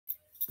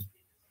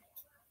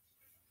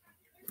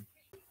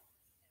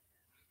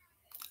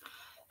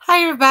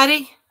Hi,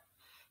 everybody.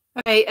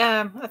 Okay,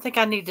 I think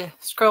I need to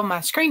scroll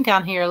my screen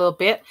down here a little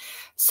bit.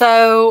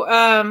 So,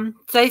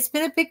 today's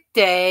been a big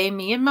day.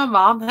 Me and my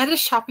mom had a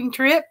shopping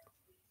trip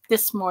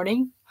this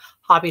morning.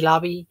 Hobby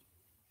Lobby,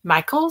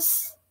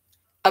 Michael's.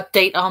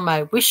 Update on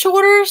my wish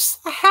orders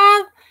I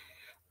have.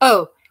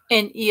 Oh,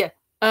 and yeah,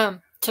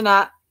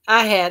 tonight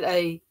I had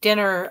a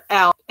dinner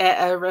out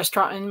at a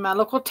restaurant in my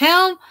local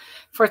town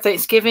for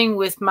Thanksgiving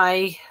with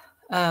my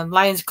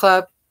Lions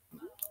Club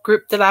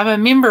group that I'm a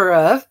member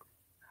of.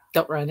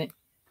 Don't run it,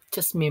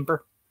 just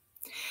member.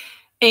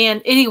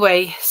 And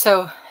anyway,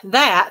 so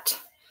that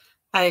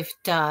I've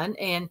done.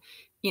 And,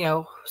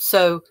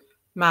 so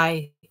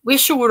my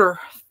wish order,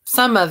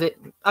 some of it,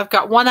 I've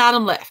got one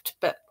item left,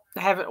 but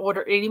I haven't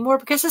ordered anymore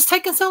because it's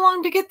taken so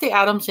long to get the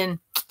items in.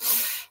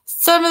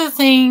 Some of the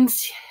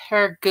things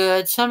are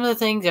good. Some of the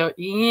things are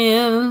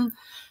in.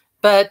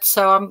 But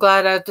so I'm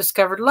glad I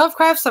discovered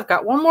Lovecrafts. I've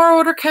got one more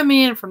order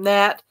coming in from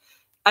that.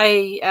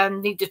 I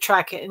need to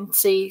track it and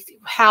see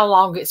how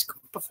long it's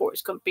before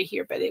it's going to be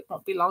here, but it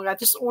won't be long. I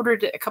just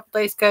ordered it a couple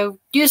days ago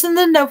using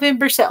the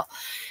November sale.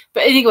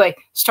 But anyway,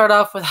 start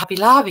off with Hobby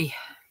Lobby.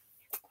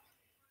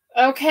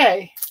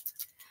 Okay.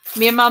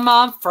 Me and my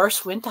mom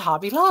first went to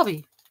Hobby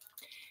Lobby.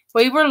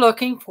 We were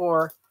looking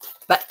for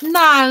button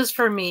knives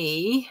for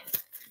me.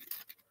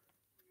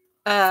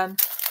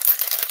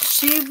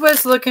 She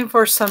was looking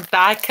for some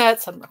die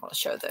cuts. I'm not going to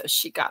show those.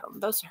 She got them.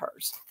 Those are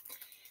hers.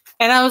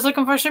 And I was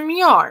looking for some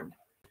yarn.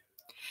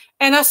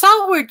 And I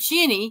saw where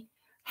Jenny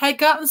had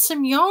gotten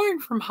some yarn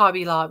from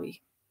Hobby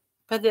Lobby.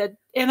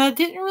 And I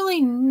didn't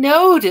really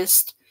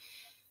notice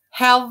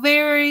how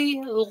very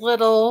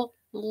little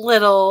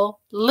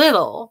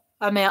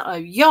amount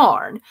of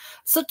yarn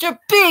such a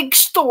big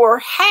store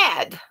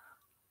had.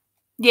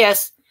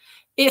 Yes,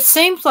 it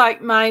seems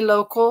like my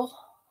local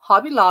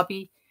Hobby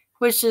Lobby,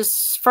 which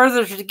is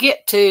further to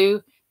get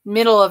to,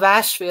 middle of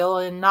Asheville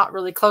and not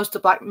really close to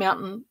Black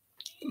Mountain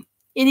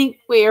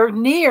anywhere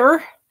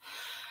near.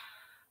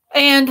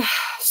 And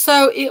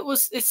so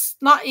it's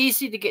not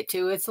easy to get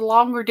to. It's a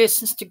longer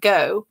distance to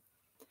go.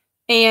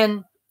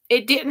 And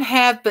it didn't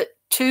have but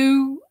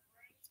two,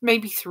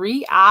 maybe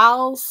three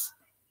aisles,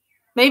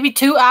 maybe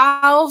two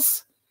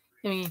aisles.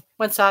 I mean,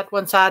 one side,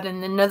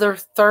 and another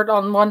third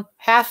on one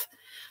half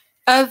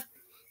of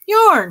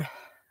yarn.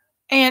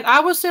 And I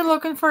was still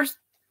looking for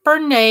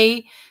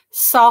Bernay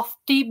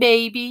Softy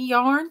Baby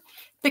yarn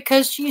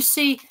because you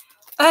see,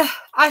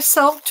 I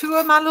sold two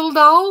of my little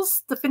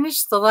dolls.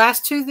 The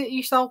last two that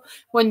you saw,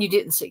 one you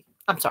didn't see.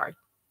 I'm sorry.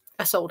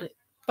 I sold it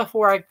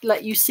before I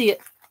let you see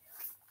it.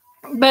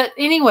 But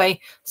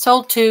anyway,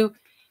 sold two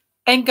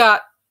and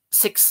got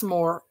 6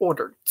 more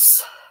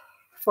orders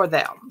for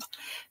them.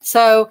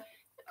 So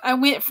I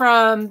went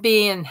from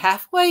being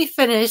halfway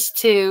finished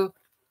to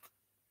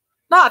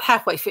not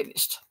halfway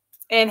finished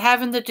and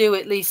having to do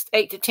at least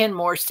 8 to 10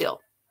 more still.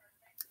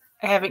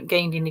 I haven't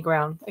gained any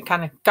ground. I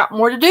kind of got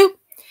more to do.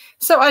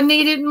 So I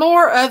needed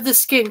more of the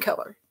skin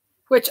color,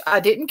 which I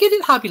didn't get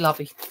at Hobby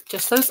Lobby.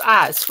 Just those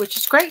eyes, which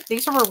is great.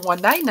 These are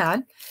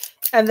 $1.99,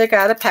 and they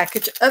got a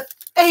package of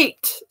 8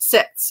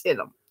 sets in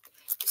them.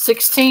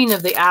 16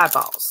 of the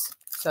eyeballs.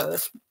 So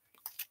that's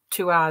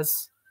 2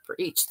 eyes for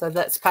each. So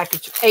that's a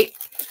package of 8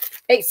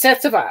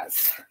 sets of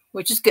eyes,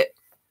 which is good.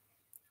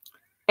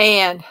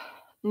 And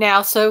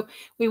now, so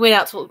we went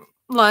out to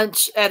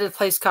lunch at a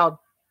place called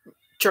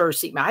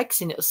Jersey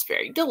Mike's, and it was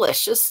very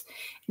delicious.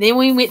 And then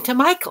we went to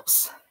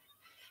Michael's.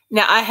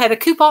 Now, I had a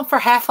coupon for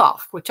half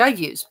off, which I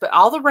used, but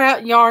all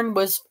the yarn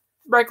was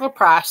regular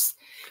price,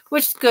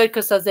 which is good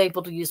because I was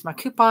able to use my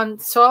coupon.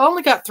 So I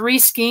only got 3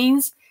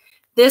 skeins.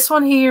 This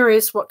one here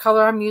is what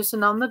color I'm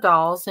using on the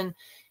dolls, and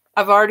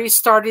I've already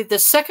started the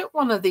second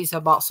one of these I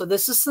bought. So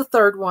this is the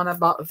third one I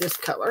bought of this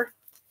color.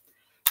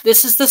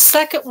 This is the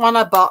second one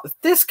I bought with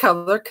this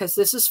color because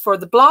this is for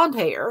the blonde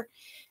hair,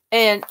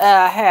 and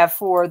I have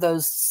for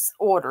those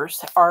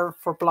orders are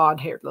for blonde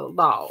haired little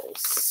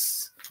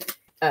dolls.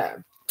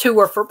 2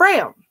 are for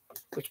brown,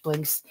 which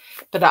blings.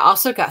 But I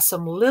also got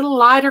some little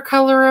lighter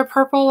color of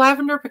purple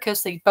lavender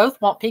because they both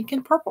want pink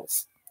and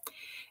purples.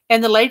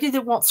 And the lady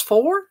that wants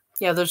 4,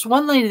 there's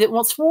one lady that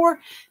wants 4,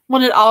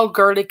 wanted all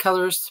girly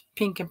colors,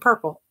 pink and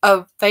purple.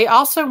 Oh, they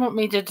also want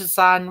me to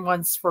design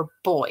ones for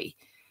boy.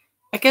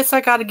 I guess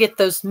I got to get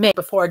those made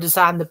before I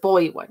design the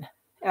boy one.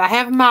 And I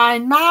have my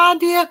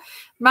idea,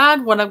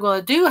 what I'm going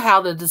to do,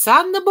 how to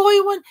design the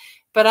boy one,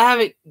 but I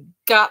haven't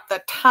got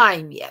the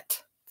time yet.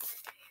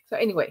 So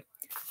anyway,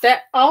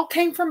 that all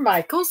came from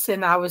Michael's,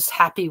 and I was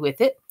happy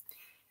with it.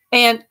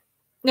 And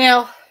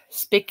now,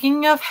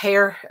 speaking of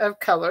hair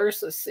of colors,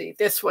 let's see.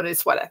 This one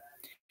is what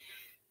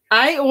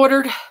I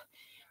ordered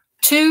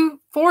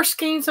 4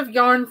 skeins of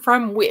yarn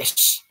from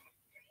Wish,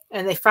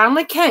 and they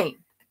finally came.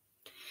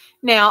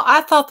 Now,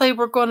 I thought they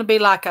were going to be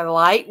like a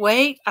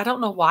lightweight. I don't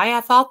know why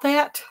I thought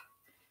that.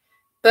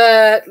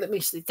 But let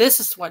me see. This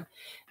is one.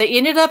 They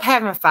ended up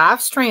having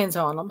 5 strands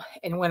on them.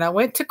 And when I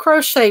went to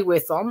crochet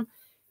with them,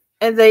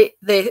 and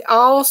they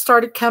all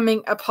started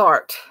coming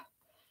apart.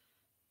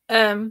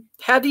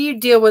 How do you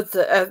deal with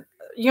the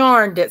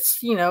yarn that's,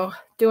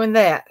 doing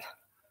that?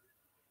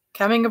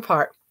 coming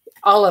apart.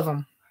 All of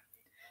them.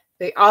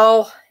 They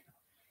all,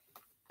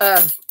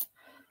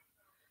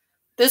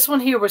 this one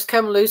here was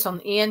coming loose on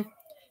the end,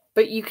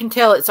 but you can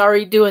tell it's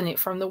already doing it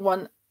from the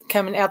one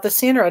coming out the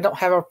center. I don't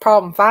have a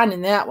problem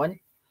finding that one.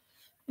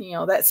 You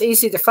know, that's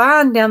easy to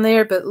find down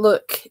there, but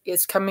look,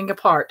 it's coming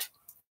apart.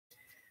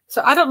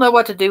 So I don't know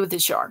what to do with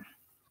this yarn.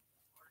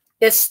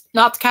 It's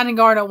not the kind of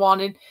yarn I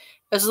wanted.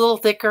 It's a little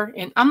thicker,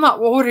 and I'm not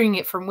ordering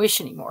it from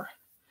Wish anymore.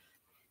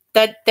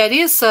 That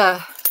is,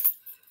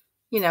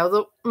 you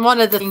know, one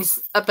of the things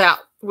about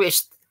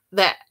Wish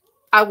that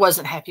I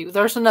wasn't happy with.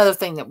 There's another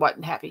thing that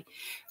wasn't happy.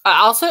 I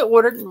also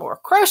ordered more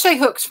crochet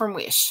hooks from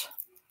Wish.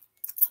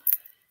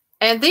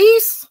 And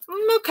these,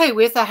 I'm okay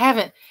with. I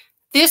haven't.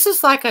 This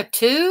is like a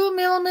 2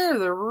 millimeter.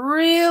 They're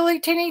really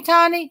teeny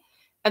tiny.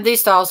 And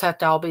these dolls have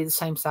to all be the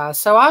same size.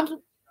 So I'm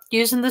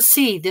using the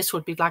C. This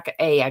would be like an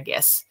A, I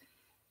guess.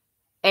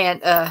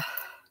 And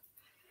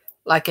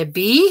like a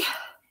B.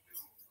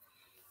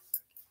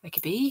 Like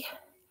a B.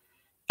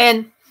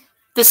 And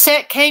the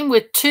set came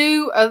with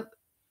 2 of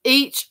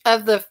each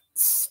of the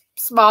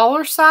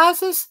smaller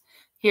sizes.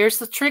 Here's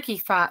the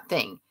tricky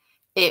thing.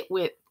 It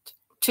went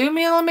 2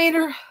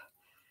 millimeter,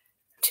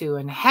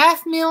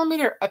 2.5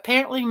 millimeter.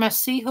 Apparently my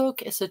C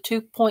hook is a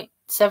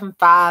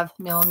 2.75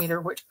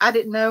 millimeter, which I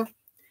didn't know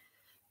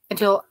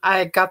until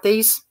I got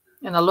these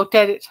and I looked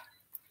at it.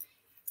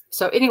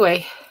 So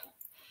anyway,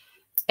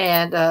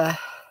 and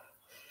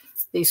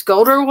these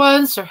golder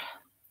ones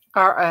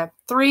are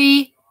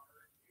 3.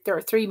 They're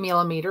a 3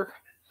 millimeter,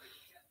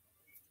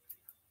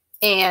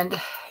 and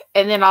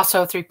then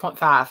also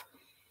 3.5,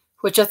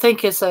 which I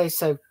think is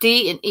so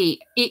D and E.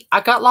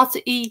 I got lots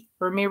of E.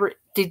 Remember,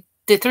 the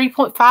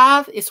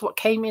 3.5 is what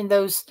came in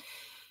those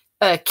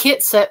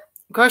kits, that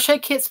crochet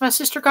kits my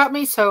sister got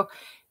me. So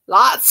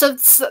lots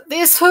of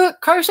this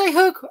crochet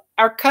hook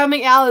are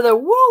coming out of the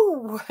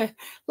woo.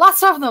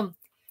 Lots of them.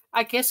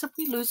 I guess if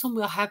we lose them,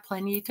 we'll have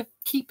plenty to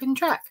keep in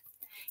track.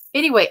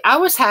 Anyway, I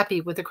was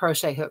happy with the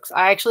crochet hooks.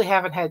 I actually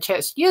haven't had a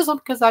chance to use them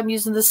because I'm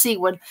using the C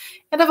one.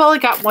 And I've only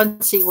got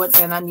one C one,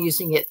 and I'm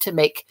using it to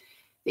make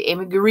the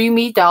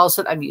amigurumi dolls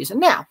that I'm using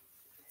now.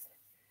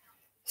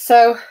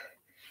 So,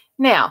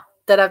 now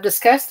that I've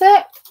discussed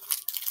that,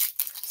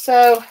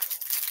 so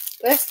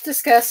let's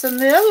discuss some of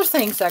the other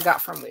things I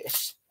got from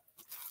Wish.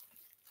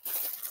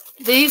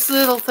 These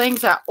little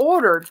things I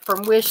ordered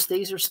from Wish,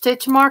 these are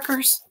stitch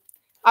markers.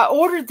 I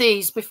ordered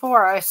these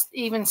before I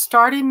even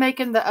started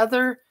making the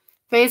other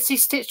fancy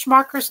stitch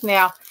markers.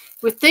 Now,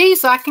 with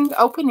these, I can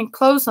open and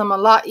close them a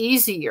lot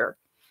easier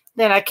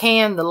than I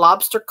can the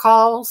lobster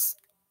claws.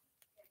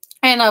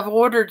 And I've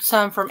ordered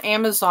some from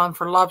Amazon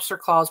for lobster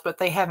claws, but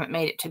they haven't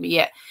made it to me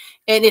yet.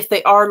 And if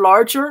they are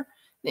larger,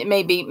 it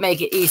may make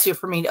it easier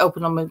for me to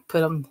open them and put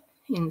them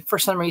in. For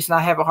some reason, I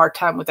have a hard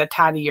time with a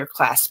tinier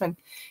clasp. And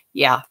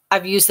yeah,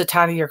 I've used the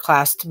tinier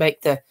clasp to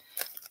make the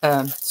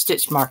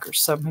stitch markers,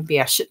 so maybe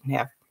I shouldn't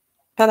have.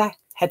 But I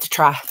had to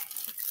try.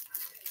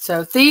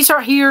 So these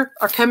are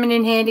coming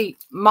in handy.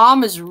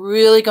 Mom is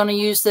really going to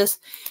use this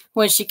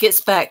when she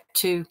gets back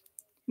to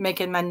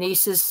making my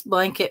niece's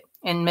blanket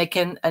and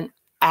making an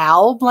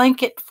owl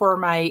blanket for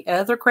my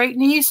other great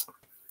niece.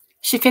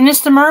 She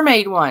finished the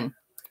mermaid one.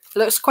 It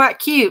looks quite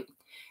cute.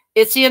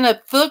 It's in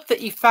a book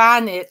that you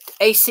find at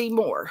AC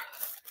Moore.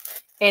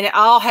 And it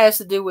all has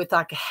to do with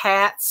like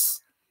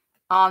hats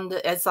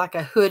it's like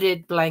a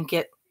hooded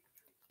blanket.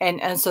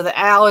 And so the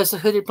owl is a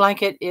hooded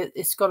blanket.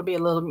 It's going to be a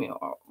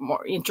little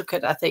more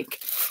intricate, I think,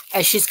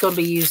 as she's going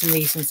to be using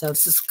these. And so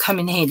this is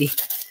coming handy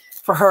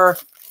for her.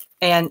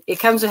 And it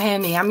comes in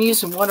handy. I'm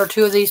using 1 or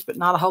 2 of these, but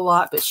not a whole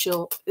lot. But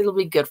it'll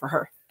be good for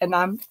her. And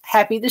I'm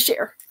happy to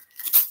share.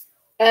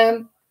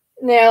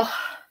 Now,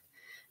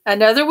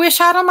 another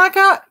Wish item I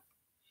got.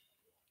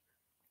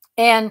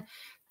 And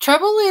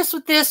trouble is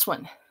with this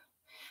one.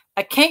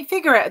 I can't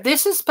figure out.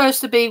 This is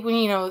supposed to be when,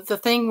 you know, the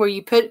thing where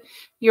you put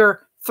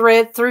your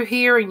thread through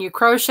here and you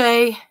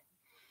crochet.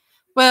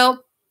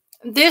 Well,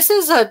 this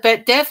is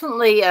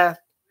definitely a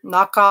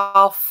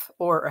knockoff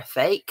or a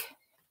fake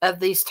of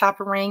these type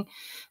of ring,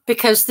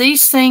 because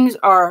these things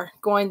are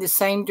going the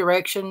same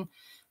direction.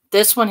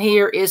 This one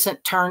here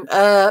isn't turned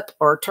up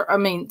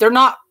they're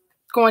not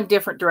going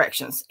different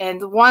directions.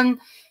 And the one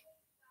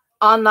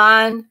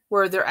online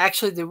where they're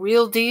actually the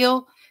real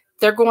deal,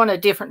 they're going a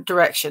different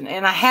direction.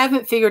 And I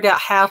haven't figured out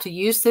how to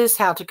use this,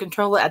 how to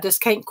control it. I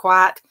just can't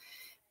quite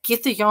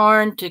get the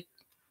yarn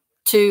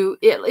to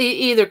it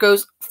either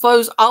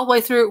flows all the way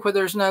through it where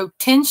there's no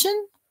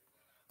tension,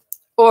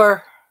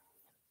 or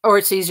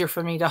it's easier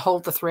for me to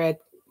hold the thread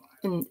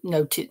and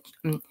no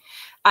tension.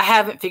 I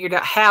haven't figured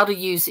out how to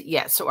use it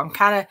yet, so I'm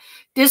kind of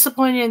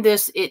disappointed in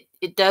this.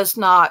 It does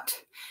not.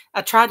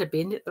 I tried to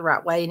bend it the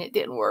right way and it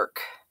didn't work,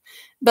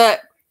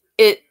 but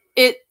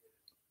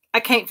I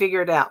can't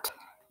figure it out.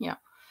 Yeah,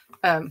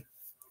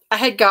 I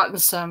had gotten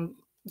some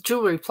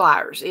jewelry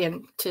pliers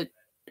in to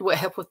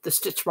help with the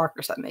stitch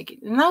markers I'm making.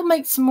 And I'll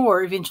make some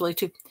more eventually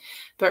too.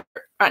 But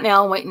right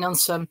now I'm waiting on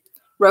some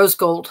rose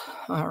gold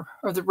or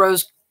the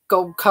rose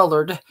gold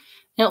colored.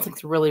 I don't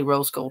think they're really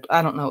rose gold.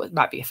 I don't know. It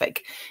might be a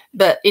fake.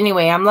 But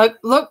anyway, I'm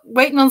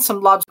waiting on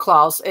some lobster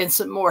claws and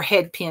some more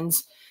head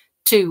pins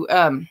to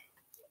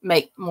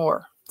make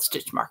more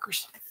stitch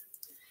markers.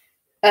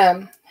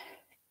 And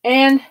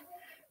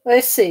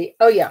let's see.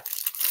 Oh, yeah.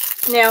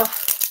 Now,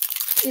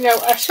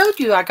 I showed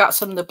you I got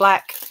some of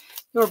the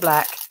your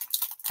black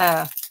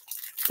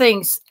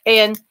things.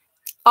 And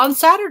on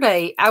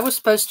Saturday, I was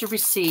supposed to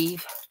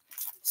receive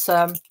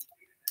some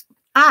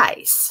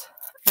eyes.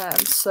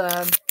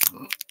 Some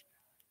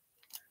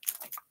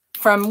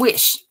from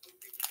Wish.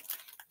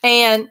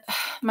 And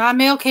my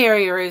mail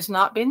carrier has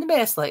not been the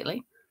best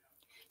lately.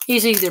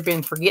 He's either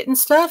been forgetting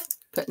stuff,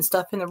 putting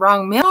stuff in the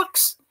wrong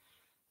mailbox.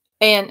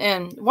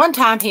 And one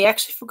time he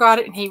actually forgot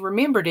it and he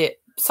remembered it,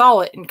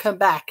 saw it, and come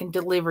back and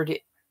delivered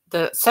it.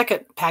 The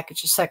second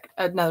package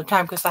another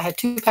time because I had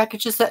 2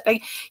 packages that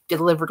day.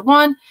 Delivered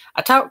one.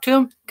 I talked to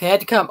him. He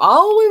had to come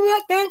all the way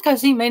back down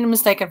because he made a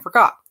mistake and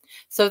forgot.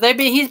 So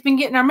he's been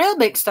getting our mail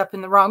mixed up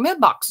in the wrong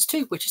mailboxes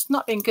too, which has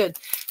not been good.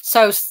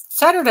 So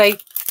Saturday,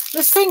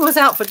 this thing was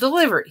out for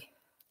delivery.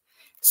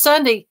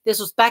 Sunday, this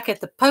was back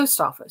at the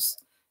post office,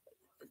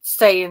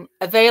 saying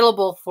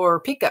available for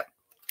pickup.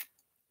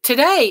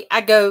 Today, I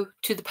go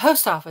to the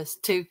post office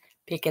to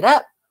pick it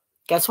up.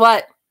 Guess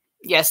what?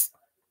 Yes,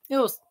 it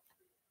was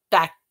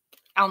back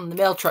on the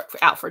mail truck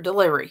out for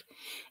delivery.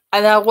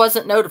 And I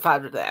wasn't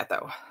notified of that,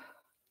 though.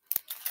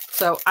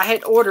 So I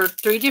had ordered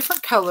 3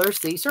 different colors.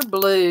 These are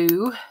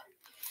blue.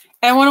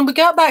 And when we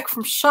got back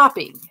from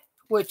shopping,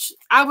 which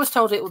I was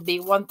told it would be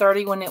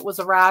 1:30 when it was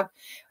arrived.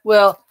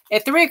 Well,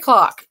 at 3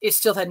 o'clock, it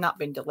still had not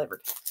been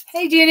delivered.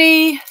 Hey,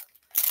 Jenny.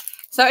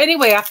 So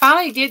anyway, I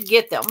finally did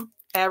get them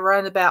at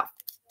around about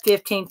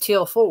 15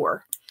 till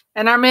 4.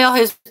 And our mail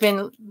has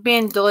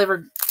been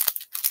delivered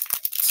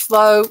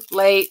slow,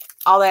 late,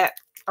 all that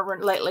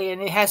lately.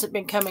 And it hasn't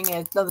been coming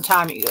at another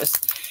time, you guys.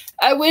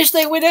 I wish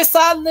they would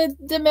assign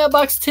the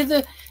mailbox to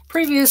the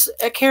previous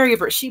carrier,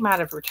 but she might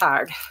have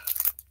retired.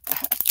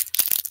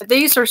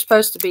 These are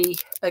supposed to be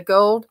a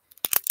gold.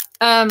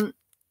 I'm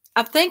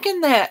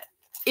thinking that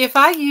if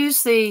I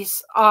use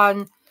these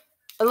on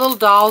little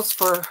dolls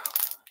for,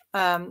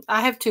 I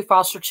have 2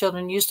 foster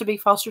children, used to be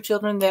foster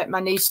children that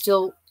my niece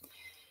still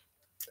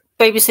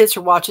babysits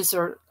or watches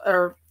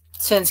or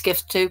sends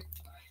gifts to.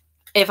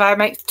 If I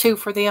make 2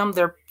 for them,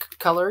 they're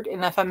colored.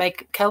 And if I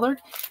make it colored,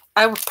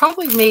 I would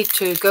probably need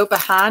to go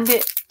behind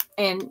it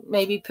and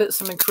maybe put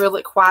some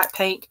acrylic white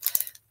paint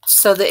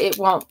so that it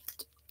won't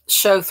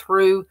show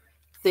through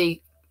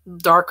the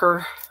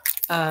darker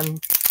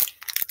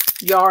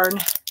yarn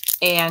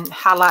and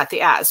highlight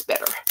the eyes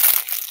better.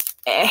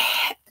 And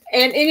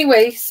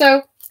anyway,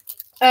 so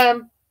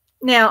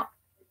now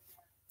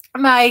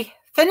my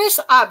finished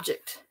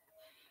object,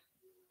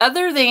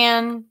 other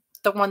than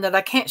the one that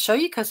I can't show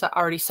you because I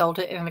already sold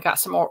it and I got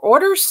some more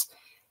orders,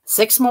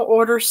 6 more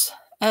orders.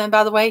 And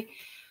by the way,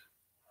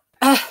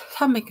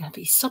 I'm going to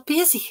be so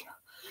busy.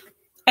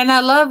 And I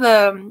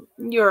love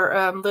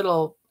your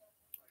little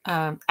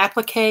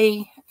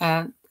applique.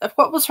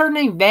 What was her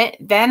name?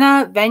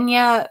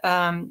 Vanya,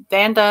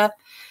 Vanda.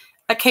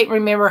 I can't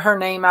remember her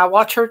name. I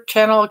watch her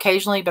channel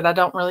occasionally, but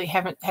I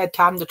haven't had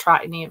time to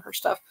try any of her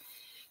stuff.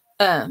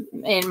 And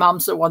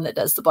Mom's the one that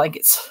does the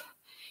blankets.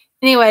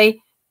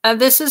 Anyway,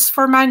 this is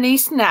for my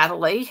niece,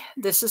 Natalie.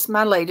 This is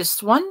my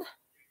latest one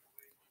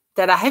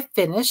that I have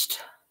finished.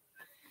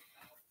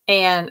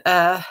 And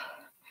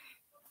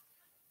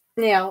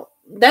now,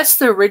 that's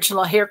the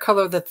original hair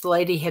color that the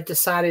lady had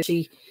decided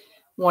she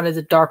wanted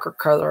the darker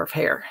color of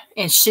hair.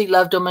 And she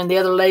loved them, and the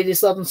other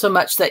ladies loved them so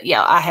much that,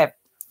 yeah, I have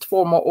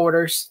 4 more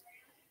orders.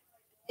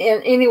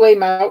 And anyway,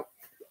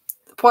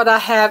 what I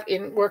have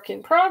in work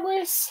in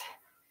progress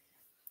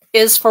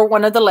is for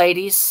one of the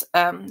ladies.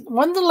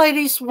 One of the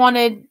ladies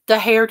wanted the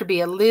hair to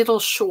be a little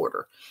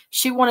shorter.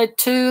 She wanted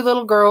 2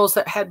 little girls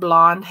that had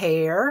blonde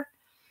hair.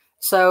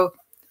 So,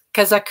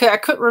 because I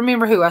couldn't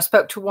remember who. I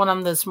spoke to one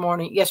of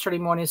them yesterday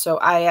morning. So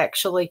I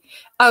actually,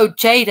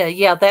 Jada.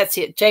 Yeah, that's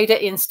it. Jada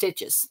in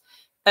Stitches.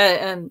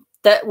 And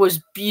that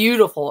was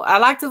beautiful. I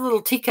like the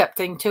little teacup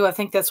thing too. I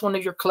think that's one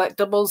of your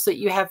collectibles that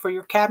you have for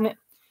your cabinet.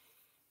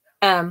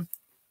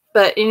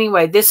 But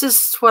anyway, this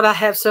is what I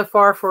have so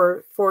far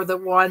for the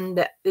one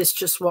that is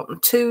just wanting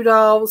 2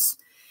 dolls,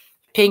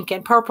 pink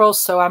and purple.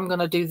 So I'm going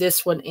to do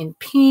this one in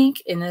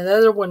pink and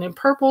another one in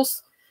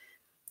purples.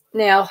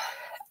 Now,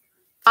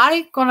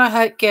 I'm going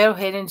to go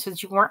ahead and,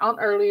 since you weren't on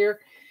earlier,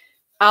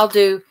 I'll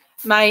do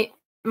my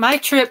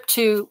trip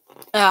to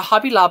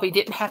Hobby Lobby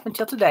didn't happen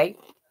until today.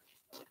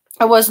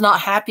 I was not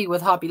happy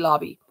with Hobby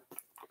Lobby.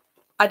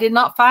 I did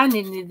not find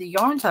any of the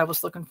yarns I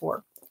was looking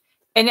for.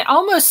 And it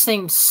almost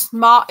seemed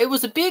small. It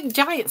was a big,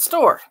 giant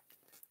store.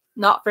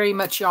 Not very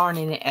much yarn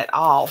in it at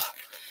all.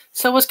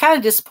 So I was kind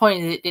of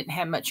disappointed that it didn't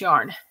have much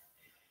yarn.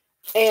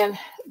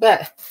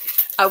 But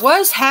I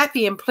was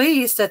happy and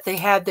pleased that they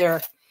had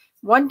their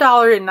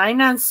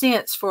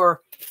 $1.99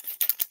 for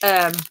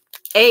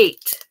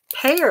 8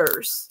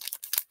 pairs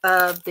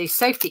of the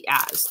safety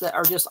eyes that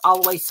are just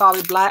all the way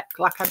solid black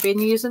like I've been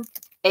using.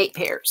 8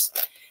 pairs.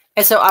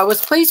 And so I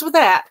was pleased with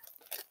that.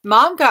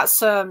 Mom got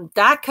some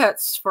die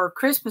cuts for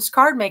Christmas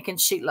card making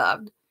she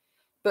loved,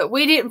 but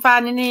we didn't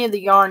find any of the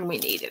yarn we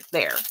needed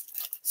there.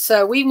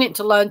 So we went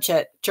to lunch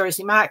at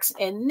Jersey Mike's,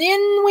 and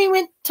then we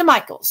went to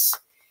Michael's.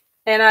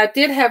 And I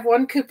did have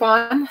one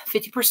coupon,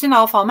 50%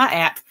 off on my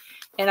app,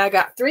 and I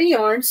got 3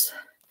 yarns.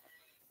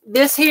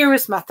 This here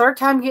is my 3rd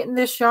time getting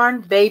this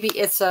yarn. Baby,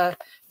 it's a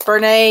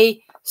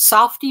Bernay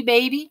Softy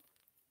Baby.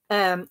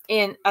 And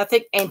I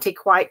think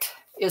antique white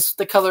is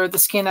the color of the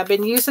skin I've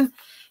been using.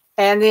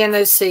 And then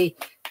let's see.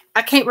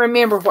 I can't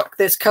remember what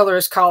this color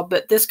is called,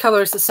 but this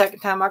color is the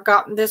 2nd time I've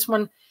gotten this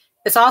one.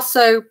 It's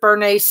also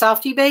Bernay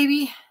Softy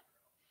Baby.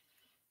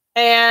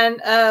 And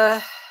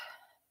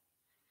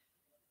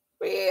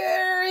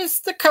where is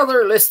the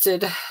color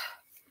listed?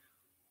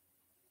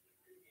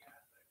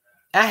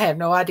 I have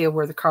no idea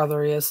where the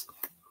color is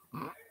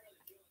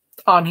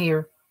on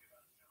here.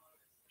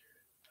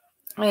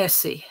 Let's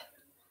see.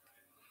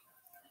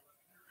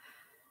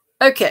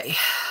 Okay.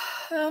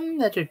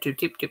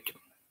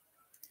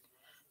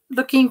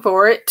 Looking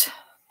for it.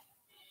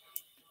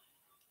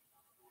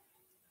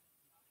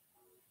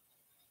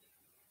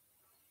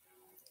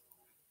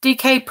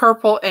 DK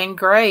purple and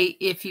gray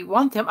if you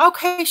want them.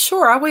 Okay,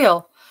 sure, I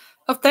will.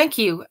 Oh, thank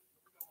you.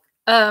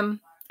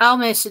 I'll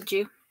message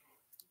you.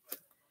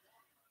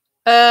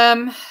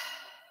 I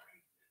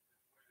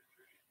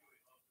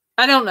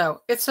don't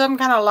know. It's some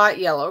kind of light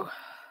yellow.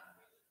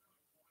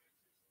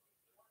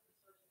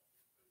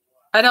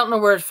 I don't know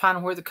where to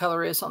find where the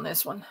color is on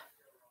this one.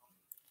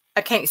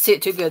 I can't see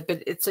it too good,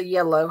 but it's a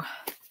yellow.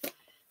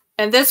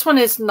 And this one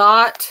is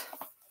not.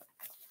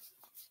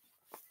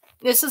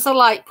 This is a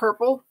light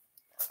purple.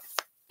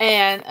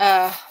 And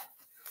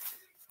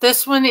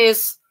this one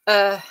is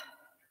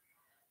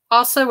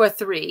also a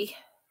 3.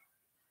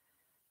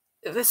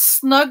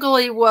 This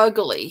Snuggly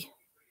Wuggly.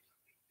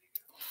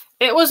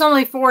 It was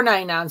only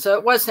 $4.99, so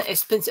it wasn't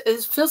expensive.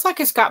 It feels like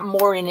it's got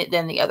more in it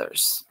than the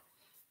others.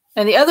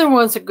 And the other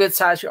ones are good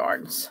size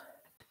yarns.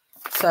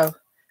 So,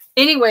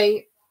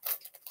 anyway,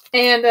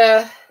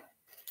 and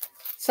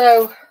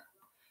so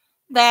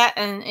that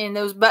and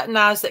those button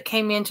eyes that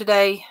came in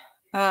today,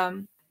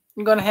 you're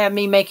going to have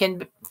me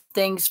making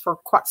things for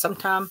quite some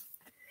time.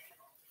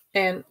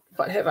 And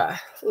what have I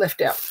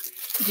left out?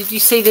 Did you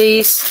see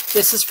these?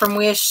 This is from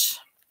Wish.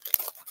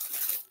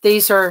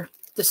 These are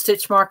the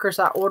stitch markers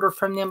I ordered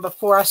from them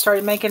before I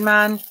started making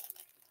mine.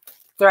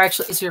 They're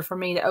actually easier for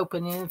me to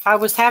open. And if I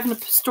was having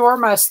to store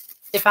my,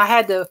 if I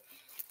had to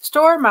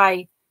store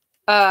my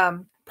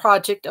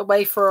project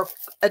away for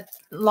a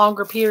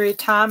longer period of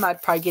time,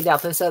 I'd probably get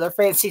out those other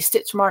fancy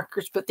stitch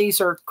markers. But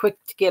these are quick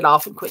to get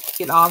off and quick to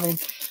get on.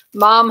 And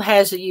Mom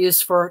has a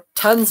use for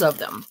tons of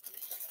them.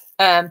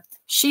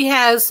 She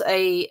has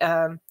a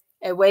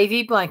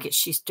wavy blanket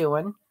she's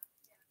doing.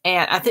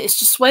 And I think it's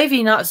just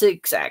wavy, not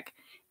zigzag.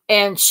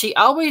 And she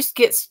always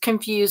gets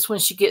confused when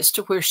she gets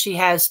to where she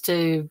has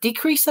to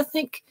decrease, I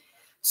think.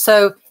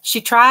 So she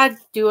tried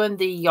doing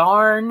the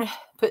yarn,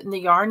 putting the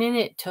yarn in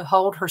it to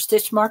hold her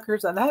stitch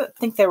markers. And I don't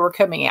think they were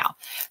coming out.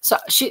 So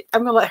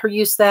I'm going to let her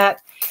use that.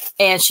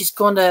 And she's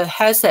going to,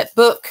 has that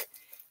book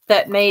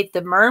that made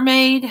the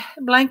mermaid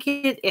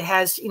blanket. It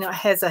has, you know, it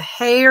has a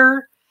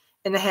hair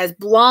and it has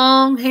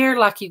long hair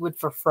like you would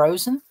for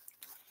Frozen.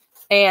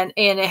 And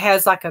it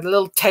has like a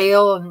little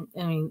tail. And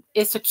I mean,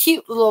 it's a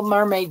cute little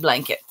mermaid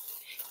blanket.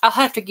 I'll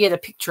have to get a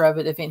picture of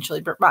it eventually,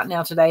 but right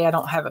now today I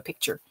don't have a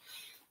picture.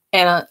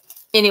 And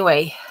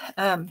anyway,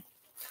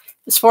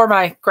 it's for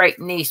my great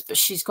niece, but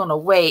she's going to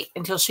wait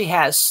until she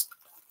has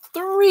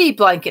 3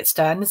 blankets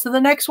done. And so the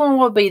next one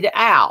will be the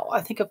owl. I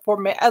think for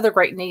my other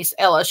great niece,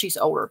 Ella, she's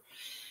older,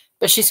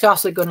 but she's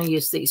also going to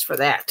use these for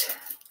that.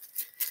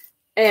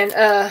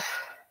 And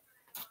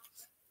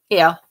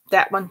yeah,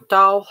 that one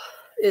doll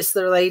is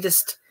their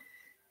latest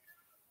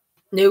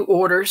new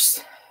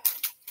orders.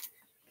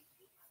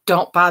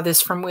 Don't buy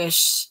this from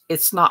Wish.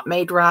 It's not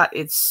made right.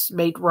 It's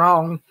made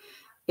wrong.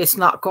 It's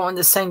not going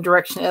the same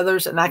direction as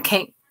others. And I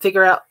can't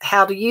figure out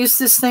how to use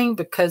this thing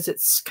because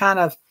it's kind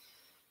of,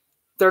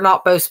 they're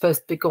not both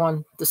supposed to be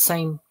going the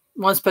same.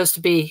 One's supposed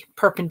to be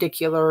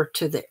perpendicular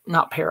to the,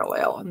 not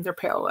parallel, and they're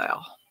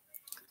parallel.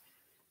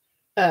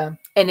 And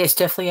it's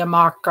definitely a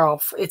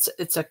mark-off. It's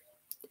a,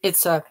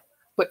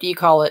 what do you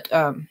call it?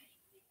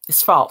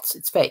 It's false.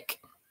 It's fake.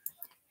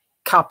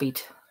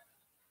 Copied.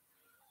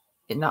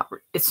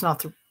 It's not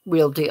the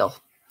real deal.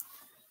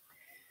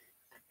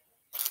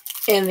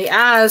 And the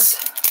eyes,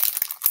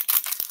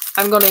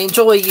 I'm going to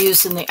enjoy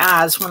using the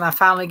eyes when I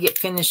finally get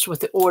finished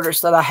with the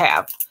orders that I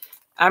have.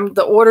 And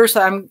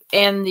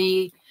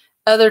the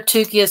other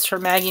 2 gifts for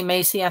Maggie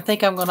Macy. I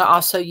think I'm going to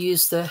also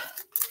use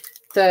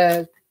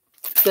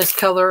this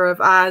color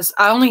of eyes.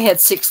 I only had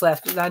 6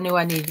 left, but I knew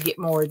I needed to get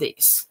more of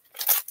these.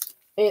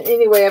 And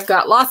anyway, I've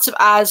got lots of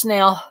eyes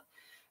now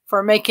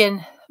for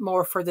making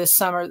more for this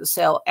summer to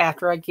sell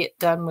after I get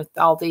done with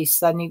all these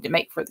that I need to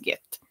make for the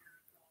gift.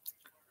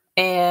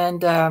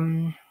 And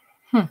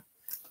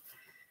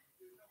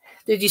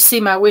did you see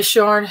my Wish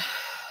yarn?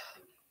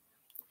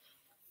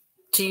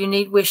 Do you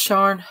need Wish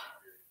yarn?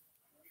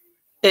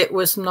 It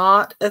was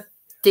not a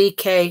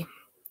DK.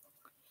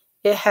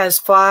 It has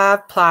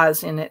 5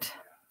 plies in it.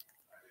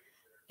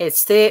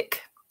 It's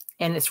thick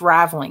and it's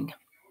raveling.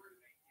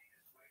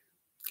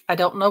 I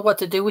don't know what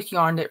to do with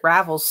yarn that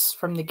ravels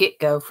from the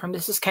get-go.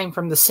 This came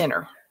from the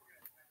center.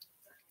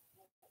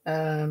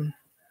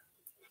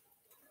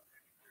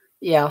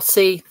 Yeah,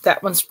 see,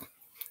 that one's,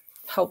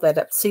 hold that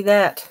up. See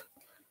that?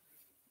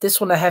 This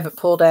one I haven't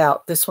pulled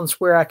out. This one's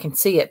where I can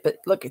see it, but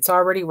look, it's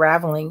already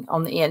raveling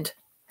on the end.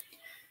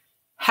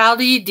 How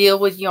do you deal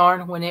with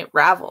yarn when it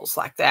ravels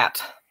like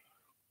that?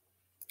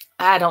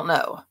 I don't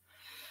know.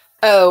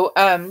 Oh,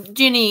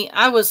 Jenny,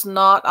 I was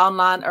not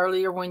online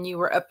earlier when you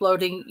were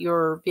uploading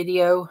your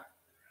video.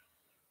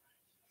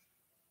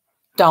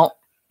 Don't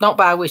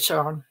buy wish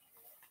yarn.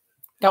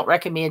 Don't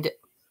recommend it.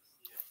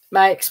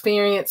 My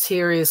experience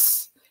here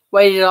is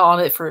waited on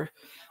it for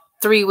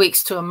 3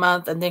 weeks to a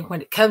month, and then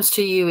when it comes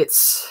to you,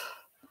 it's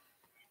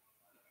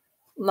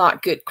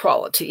not good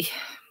quality.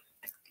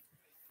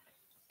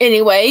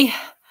 Anyway,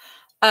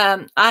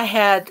 I'm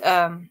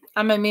a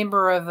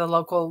member of the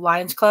local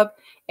Lions Club,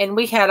 and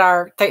we had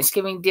our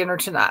Thanksgiving dinner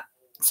tonight.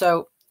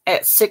 So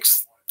at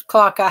 6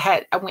 o'clock,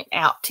 I went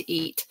out to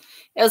eat.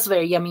 It was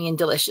very yummy and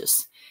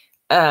delicious.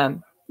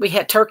 We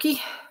had turkey.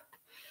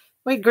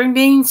 We had green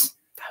beans.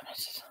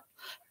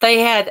 They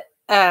had,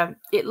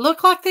 it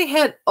looked like they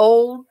had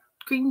old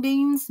green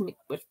beans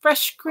with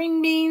fresh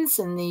green beans,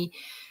 and they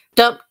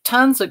dumped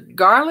tons of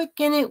garlic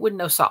in it with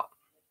no salt.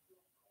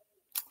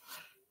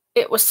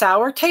 It was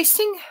sour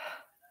tasting.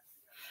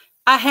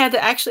 I had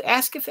to actually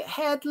ask if it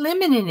had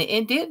lemon in it.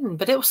 It didn't,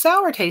 but it was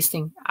sour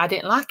tasting. I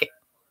didn't like it.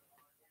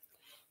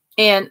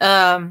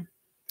 And,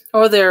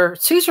 or their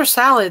Caesar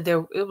salad,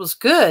 it was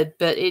good,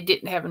 but it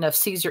didn't have enough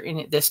Caesar in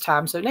it this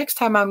time. So next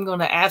time I'm going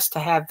to ask to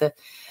have the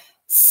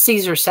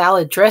Caesar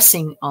salad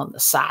dressing on the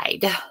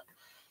side,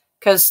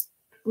 because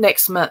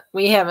next month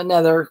we have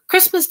another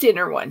Christmas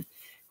dinner one,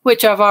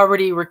 which I've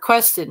already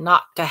requested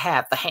not to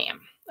have the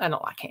ham. I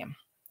don't like ham.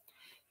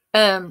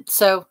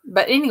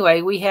 But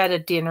anyway, we had a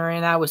dinner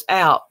and I was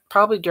out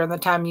probably during the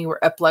time you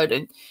were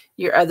uploading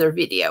your other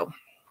video.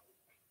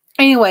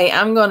 Anyway,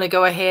 I'm going to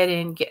go ahead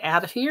and get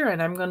out of here,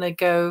 and I'm going to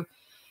go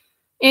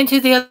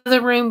into the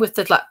other room with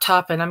the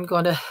laptop, and I'm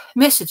going to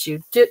message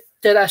you. Did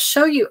I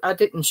show you? I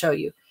didn't show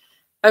you.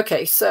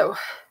 Okay, so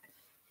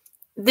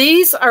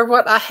these are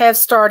what I have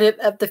started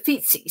of the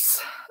feetsies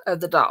of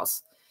the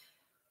dolls.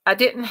 I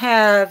didn't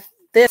have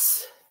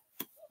this,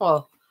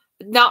 well,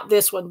 not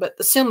this one, but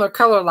the similar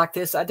color like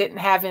this, I didn't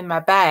have in my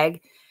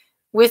bag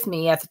with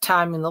me at the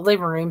time in the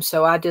living room,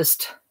 so I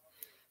just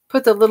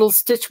put the little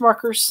stitch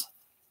markers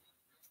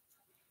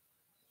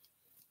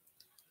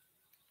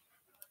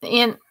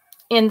in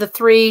the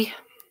 3.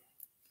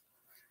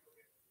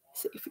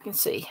 See if you can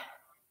see.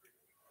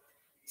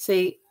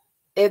 See,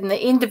 in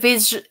the in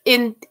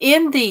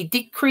the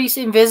decrease,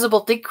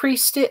 invisible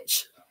decrease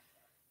stitch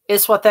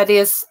is what that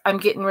is. I'm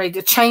getting ready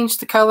to change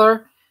the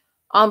color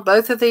on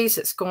both of these.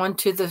 It's going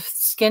to the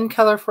skin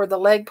color for the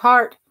leg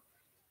part.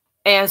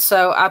 And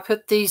so I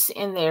put these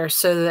in there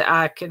so that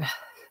I can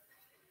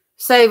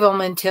save them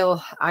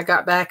until I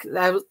got back.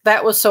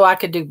 That was so I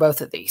could do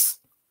both of these.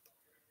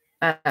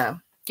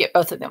 Get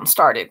both of them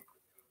started.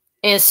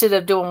 Instead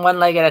of doing one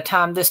leg at a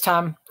time, this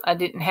time I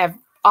didn't have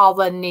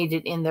all I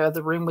needed in the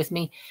other room with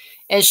me.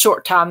 In a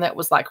short time, that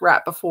was like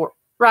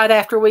right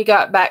after we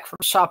got back from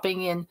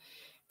shopping and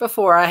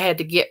before I had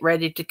to get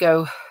ready to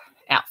go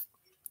out.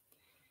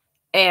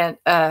 And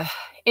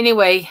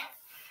anyway,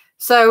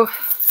 so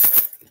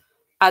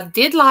I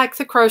did like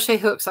the crochet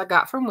hooks I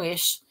got from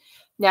Wish.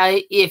 Now,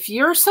 if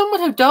you're someone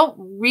who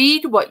don't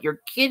read what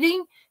you're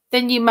getting,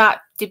 then you might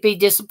be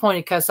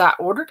disappointed because I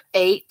ordered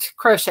 8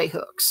 crochet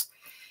hooks.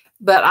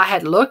 But I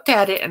had looked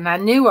at it and I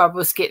knew I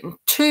was getting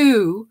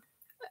 2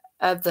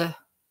 of the...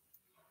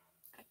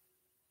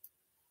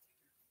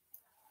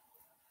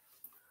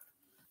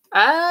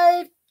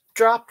 I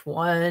dropped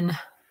one.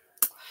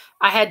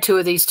 I had 2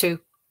 of these too.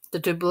 The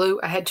 2 blue.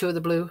 I had 2 of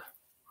the blue.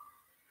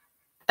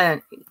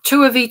 And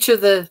 2 of each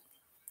of the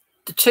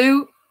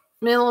 2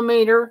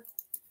 millimeter,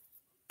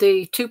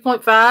 the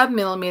 2.5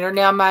 millimeter.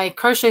 Now my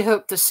crochet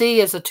hook to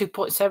C is a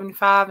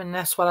 2.75, and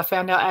that's what I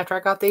found out after I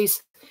got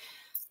these.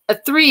 A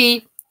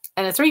 3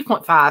 and a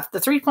 3.5. The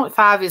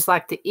 3.5 is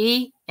like the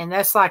E, and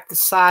that's like the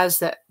size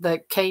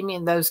that came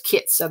in those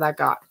kits that I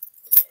got.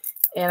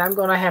 And I'm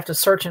going to have to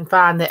search and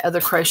find the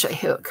other crochet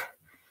hook.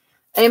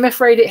 I am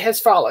afraid it has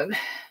fallen.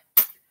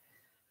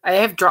 I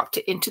have dropped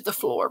it into the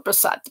floor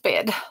beside the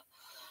bed.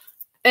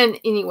 And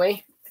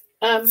anyway,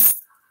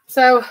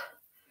 so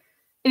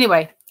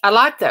anyway, I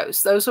like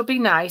those. Those will be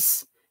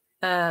nice.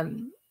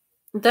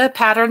 The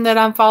pattern that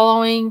I'm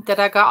following that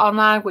I got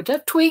online, which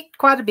I've tweaked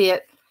quite a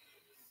bit,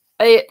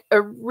 it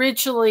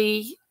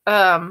originally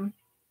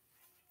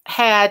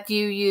had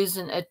you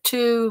using a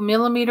 2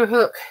 millimeter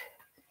hook,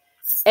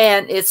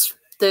 and it's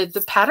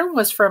the pattern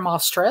was from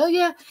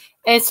Australia,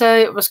 and so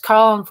it was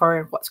calling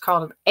for what's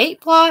called an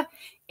 8-ply.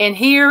 And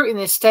here in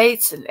the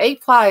States, an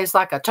 8-ply is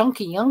like a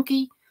chunky yarn,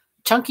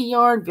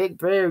 big,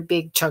 very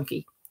big,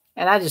 chunky.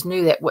 And I just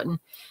knew that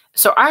wouldn't.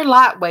 So our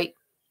lightweight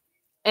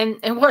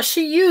And what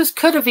she used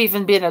could have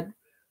even been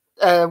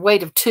a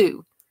weight of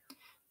 2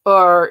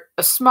 or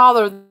a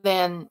smaller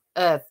than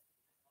a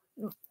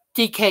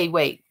DK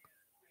weight.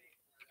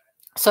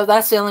 So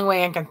that's the only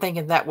way I can think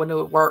of that would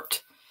have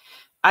worked.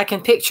 I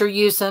can picture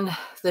using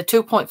the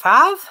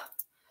 2.5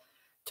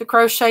 to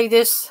crochet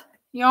this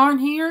yarn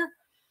here,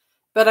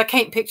 but I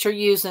can't picture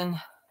using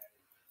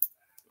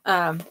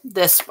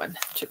this one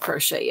to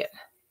crochet it.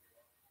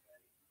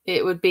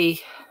 It would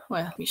be,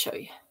 well, let me show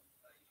you.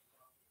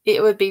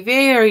 It would be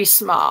very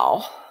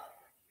small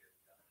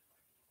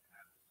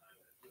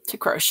to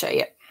crochet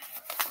it.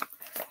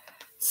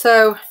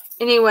 So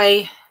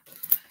anyway,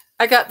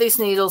 I got these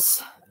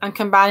needles. I'm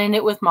combining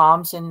it with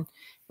Mom's, and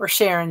we're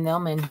sharing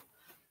them. And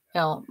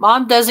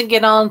Mom doesn't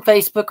get on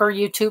Facebook or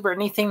YouTube or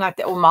anything like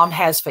that. Well, Mom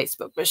has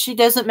Facebook, but she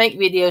doesn't make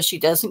videos. She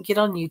doesn't get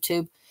on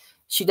YouTube.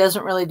 She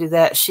doesn't really do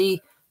that.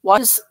 She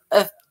watches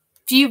a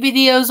few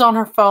videos on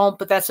her phone,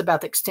 but that's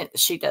about the extent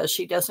that she does.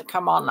 She doesn't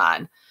come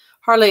online.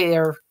 Hardly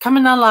ever.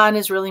 Coming online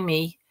is really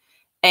me.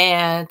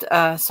 And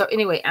so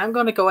anyway, I'm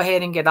going to go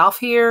ahead and get off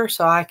here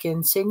so I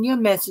can send you a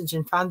message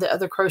and find the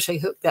other crochet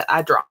hook that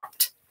I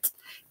dropped.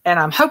 And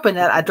I'm hoping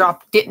that I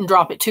didn't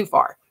drop it too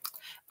far.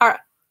 All right.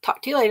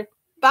 Talk to you later.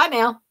 Bye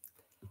now.